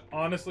 But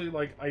honestly,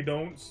 like, I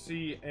don't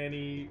see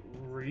any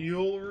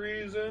real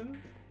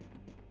reason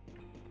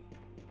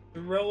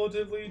to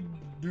relatively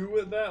do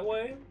it that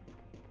way.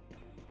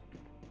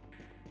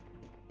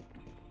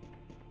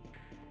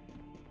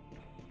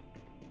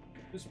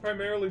 Just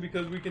primarily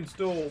because we can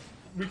still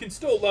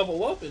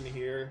level up in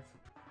here,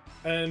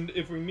 and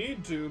if we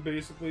need to,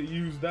 basically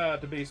use that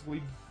to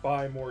basically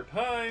buy more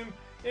time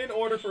in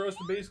order for us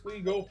to basically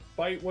go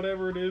fight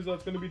whatever it is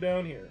that's going to be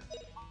down here.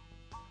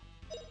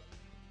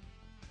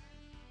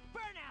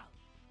 Burnout.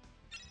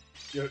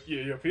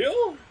 You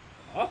feel?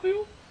 I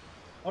feel.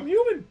 I'm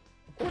human.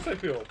 Of course I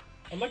feel.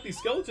 Unlike these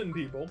skeleton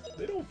people,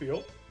 they don't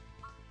feel.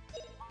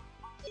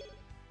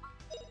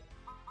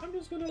 I'm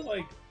just gonna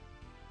like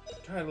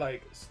try to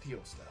like steal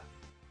stuff.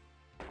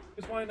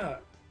 Because why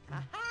not?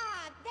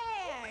 Aha!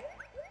 There.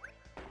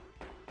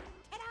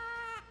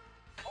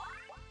 Ta-da!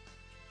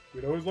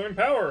 We'd always learn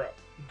power up.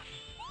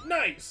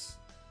 Nice.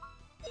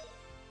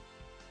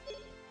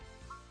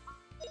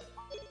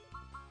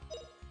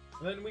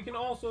 And then we can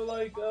also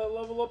like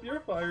level up your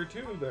fire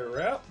too, there,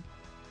 Rap.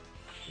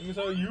 This is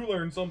how you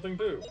learn something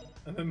too.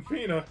 And then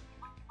Fina,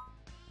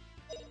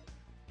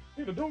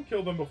 don't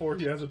kill them before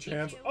he has a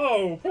chance.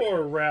 Oh,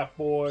 poor Rap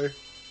boy.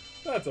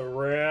 That's a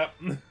Rap.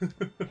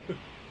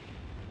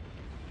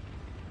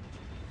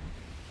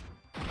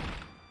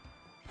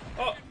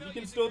 Oh, you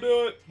can still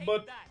do it,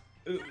 but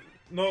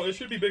no, it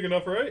should be big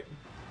enough, right?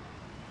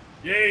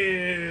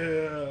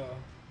 Yeah.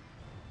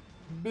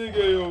 Big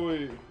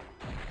AOE.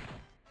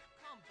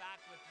 Come back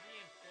with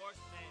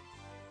reinforcements.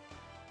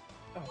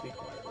 Oh, be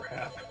quiet,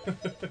 Rap.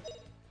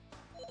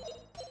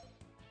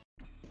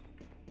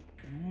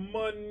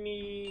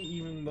 Money,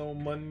 even though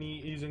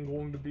money isn't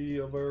going to be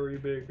a very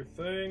big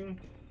thing.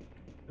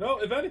 No,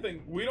 if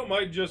anything, we don't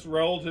might just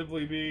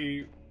relatively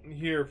be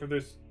here for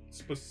this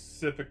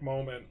specific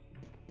moment.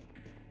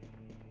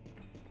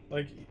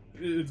 Like,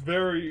 it's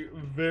very,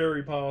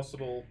 very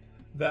possible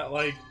that,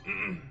 like,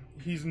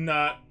 he's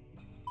not...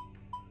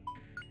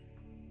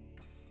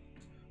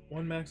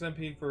 1 max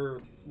MP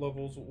for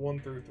levels 1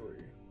 through 3.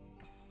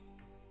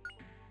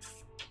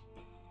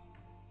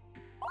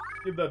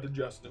 Give that to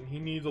Justin. He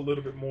needs a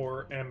little bit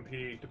more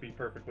MP, to be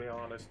perfectly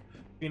honest.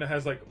 Fina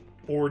has like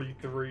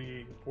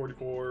 43,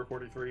 44,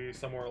 43,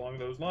 somewhere along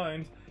those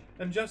lines.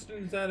 And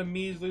Justin's at a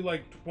measly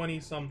like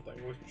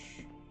 20-something, which,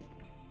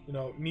 you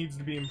know, needs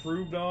to be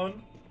improved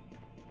on.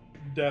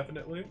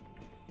 Definitely.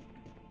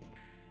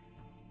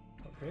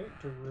 Okay,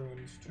 to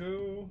ruins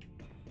 2.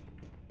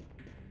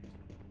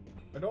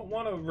 I don't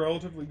want to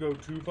relatively go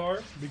too far,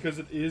 because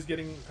it is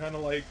getting kind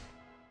of like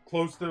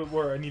close to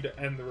where I need to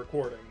end the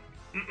recording.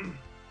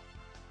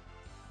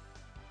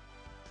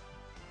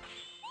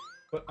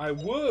 But I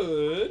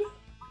would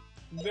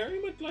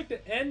very much like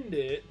to end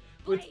it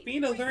with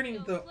Fina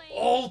learning the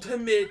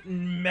ultimate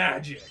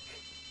magic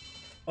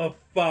of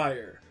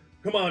fire.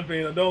 Come on,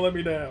 Fina, don't let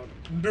me down.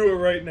 Do it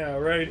right now,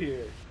 right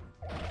here.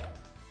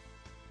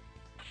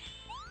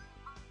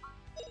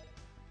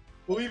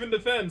 We'll even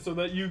defend so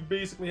that you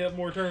basically have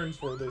more turns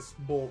for this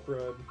bull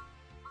crud.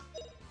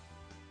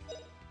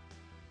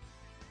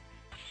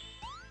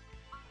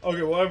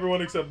 Okay, well,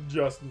 everyone except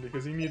Justin,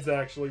 because he needs to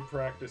actually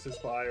practice his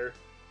fire.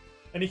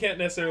 And he can't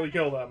necessarily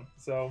kill them,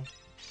 so...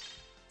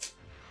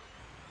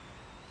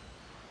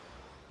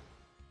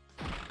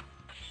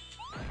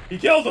 He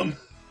killed them!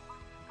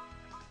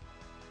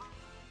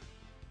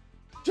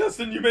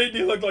 Justin, you made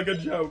me look like a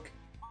joke.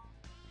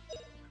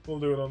 We'll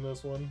do it on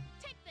this one.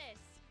 Take this.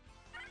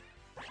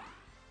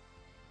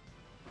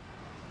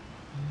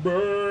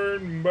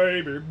 Burn,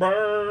 baby,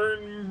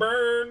 burn,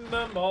 burn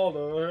them all to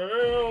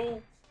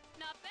hell.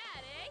 Not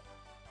bad, eh?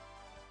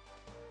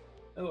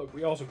 And look,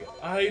 we also get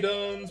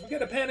items. We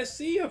get a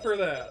panacea for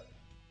that,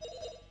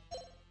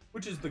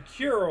 which is the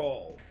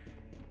cure-all.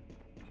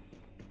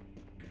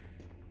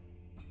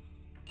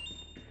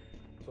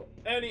 So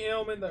any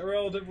ailment that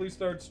relatively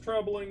starts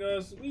troubling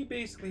us, we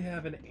basically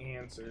have an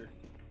answer.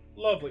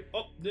 Lovely.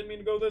 Oh, didn't mean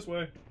to go this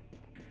way.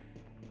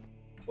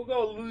 We'll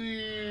go a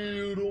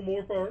little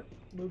more far. A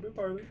little bit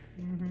farther.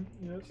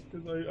 Yes,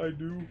 because I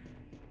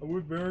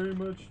would very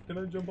much... Can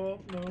I jump off?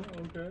 No?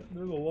 Okay.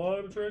 There's a lot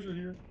of treasure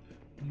here.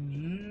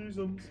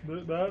 Jesus.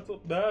 That's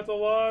a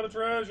lot of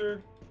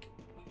treasure.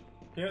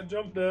 Can't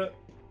jump that.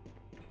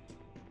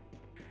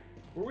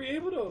 Were we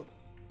able to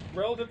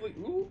relatively...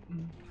 Ooh.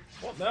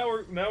 Well,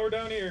 now we're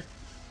down here.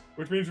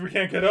 Which means we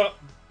can't get up.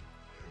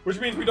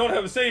 Which means we don't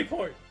have a save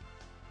point.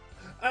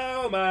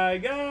 Oh my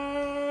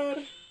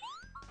god.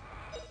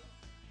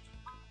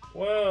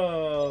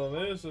 Well,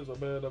 this is a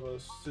bit of a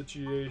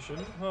situation,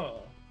 huh?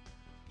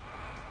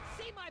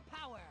 See my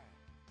power.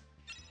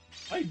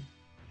 I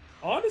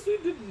honestly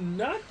did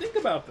not think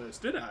about this,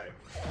 did I?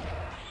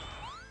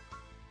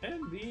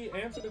 And the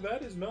answer to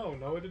that is no.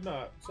 No, I did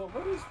not. So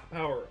what is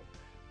power up?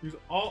 Use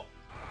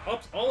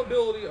ups all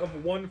ability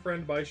of one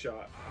friend by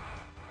shot.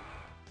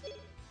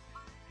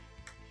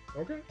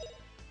 Okay.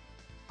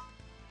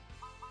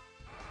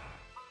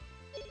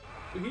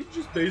 So he's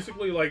just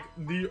basically like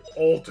the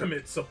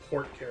ultimate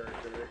support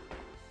character.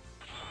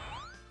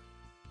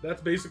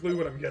 That's basically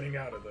what I'm getting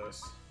out of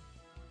this.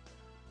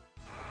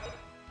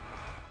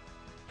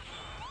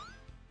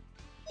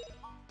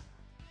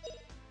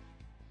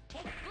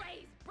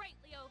 Blaze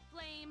brightly, O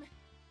flame.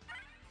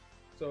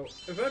 So,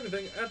 if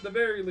anything, at the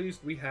very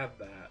least, we have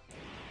that.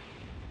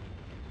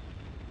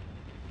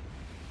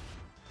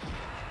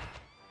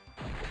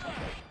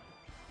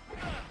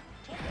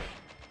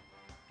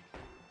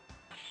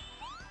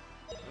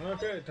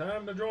 Okay,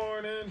 time to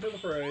join into the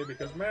fray,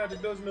 because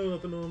magic does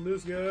nothing on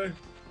this guy.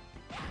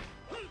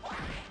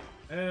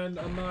 And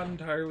I'm not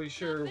entirely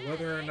sure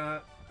whether or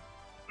not...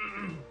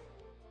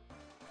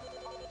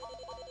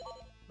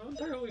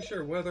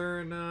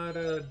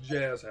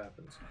 jazz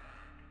happens.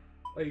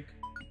 Like,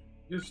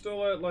 you're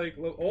still at, like...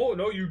 Oh,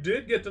 no, you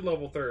did get to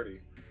level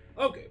 30.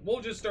 Okay,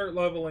 we'll just start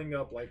leveling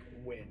up, like,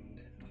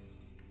 wind.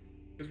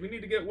 Because we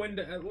need to get wind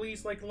to at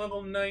least, like,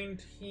 level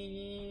 19-ish.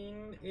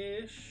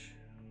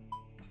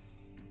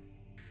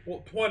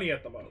 Well, 20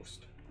 at the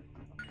most.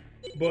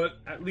 But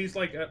at least,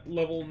 like, at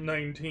level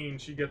 19,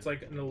 she gets,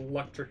 like, an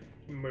electric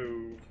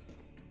move.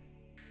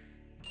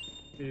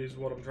 Is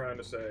what I'm trying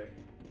to say.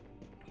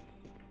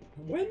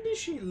 When does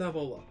she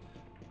level up?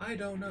 I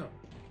don't know.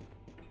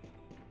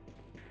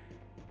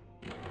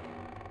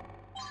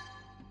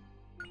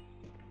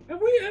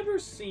 Have we ever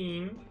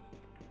seen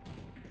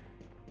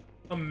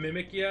a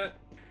Mimic yet?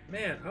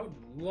 Man, I would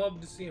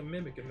love to see a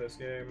Mimic in this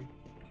game.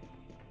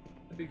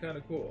 That'd be kind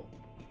of cool.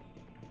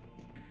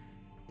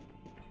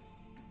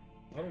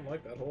 I don't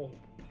like that hole.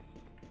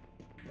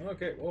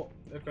 Okay, well,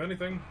 if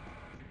anything,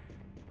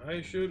 I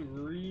should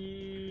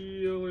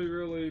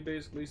really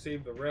basically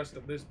save the rest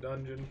of this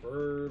dungeon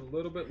for a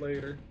little bit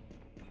later.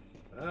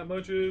 That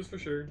much is for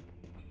sure.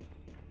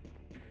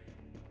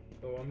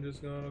 So I'm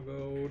just gonna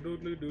go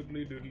doodly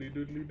doodly doodly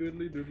doodly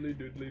doodly doodly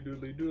doodly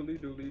doodly doodly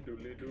doodly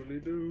doodly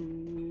doodly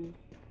doo.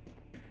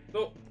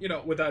 So, you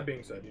know, with that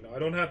being said, you know, I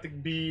don't have to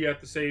be at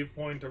the save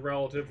point to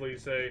relatively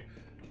say,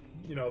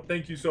 you know,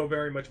 thank you so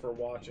very much for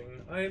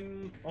watching.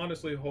 I'm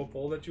honestly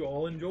hopeful that you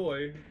all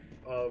enjoy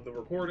the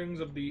recordings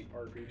of the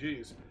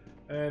RPGs.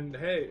 And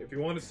hey, if you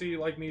want to see,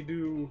 like, me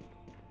do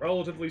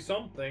relatively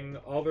something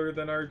other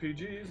than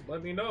RPGs,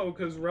 let me know,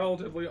 because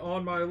relatively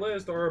on my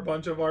list are a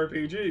bunch of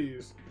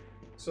RPGs.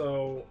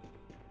 So,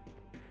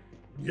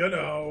 you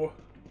know,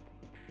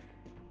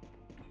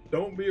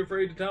 don't be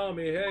afraid to tell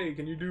me, hey,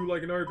 can you do,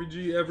 like, an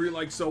RPG every,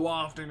 like, so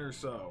often or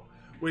so?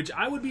 Which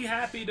I would be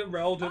happy to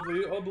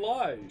relatively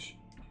oblige.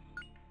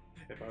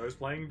 If I was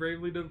playing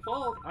Bravely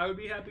Default, I would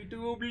be happy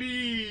to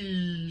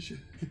oblige.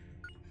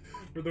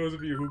 For those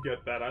of you who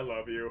get that, I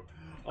love you.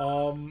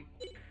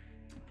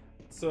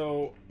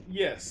 So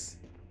yes,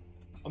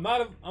 I'm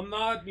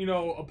not, you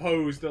know,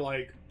 opposed to,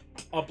 like,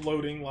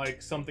 uploading,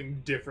 like,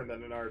 something different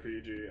than an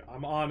RPG.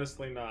 I'm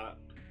honestly not.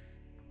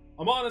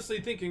 I'm honestly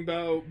thinking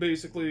about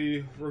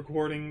basically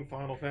recording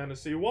Final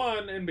Fantasy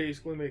 1 and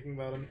basically making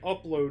that an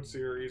upload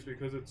series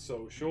because it's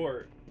so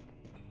short.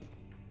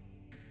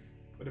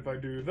 But if I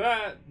do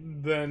that,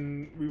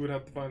 then we would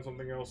have to find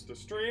something else to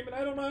stream, and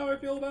I don't know how I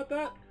feel about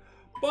that.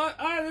 But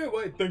either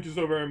way, thank you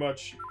so very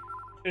much.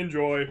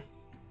 Enjoy.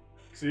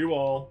 See you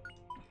all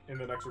in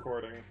the next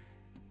recording.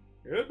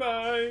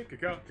 Goodbye.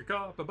 Bye-bye.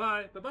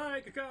 Bye-bye.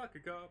 Bye-bye.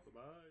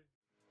 Bye-bye.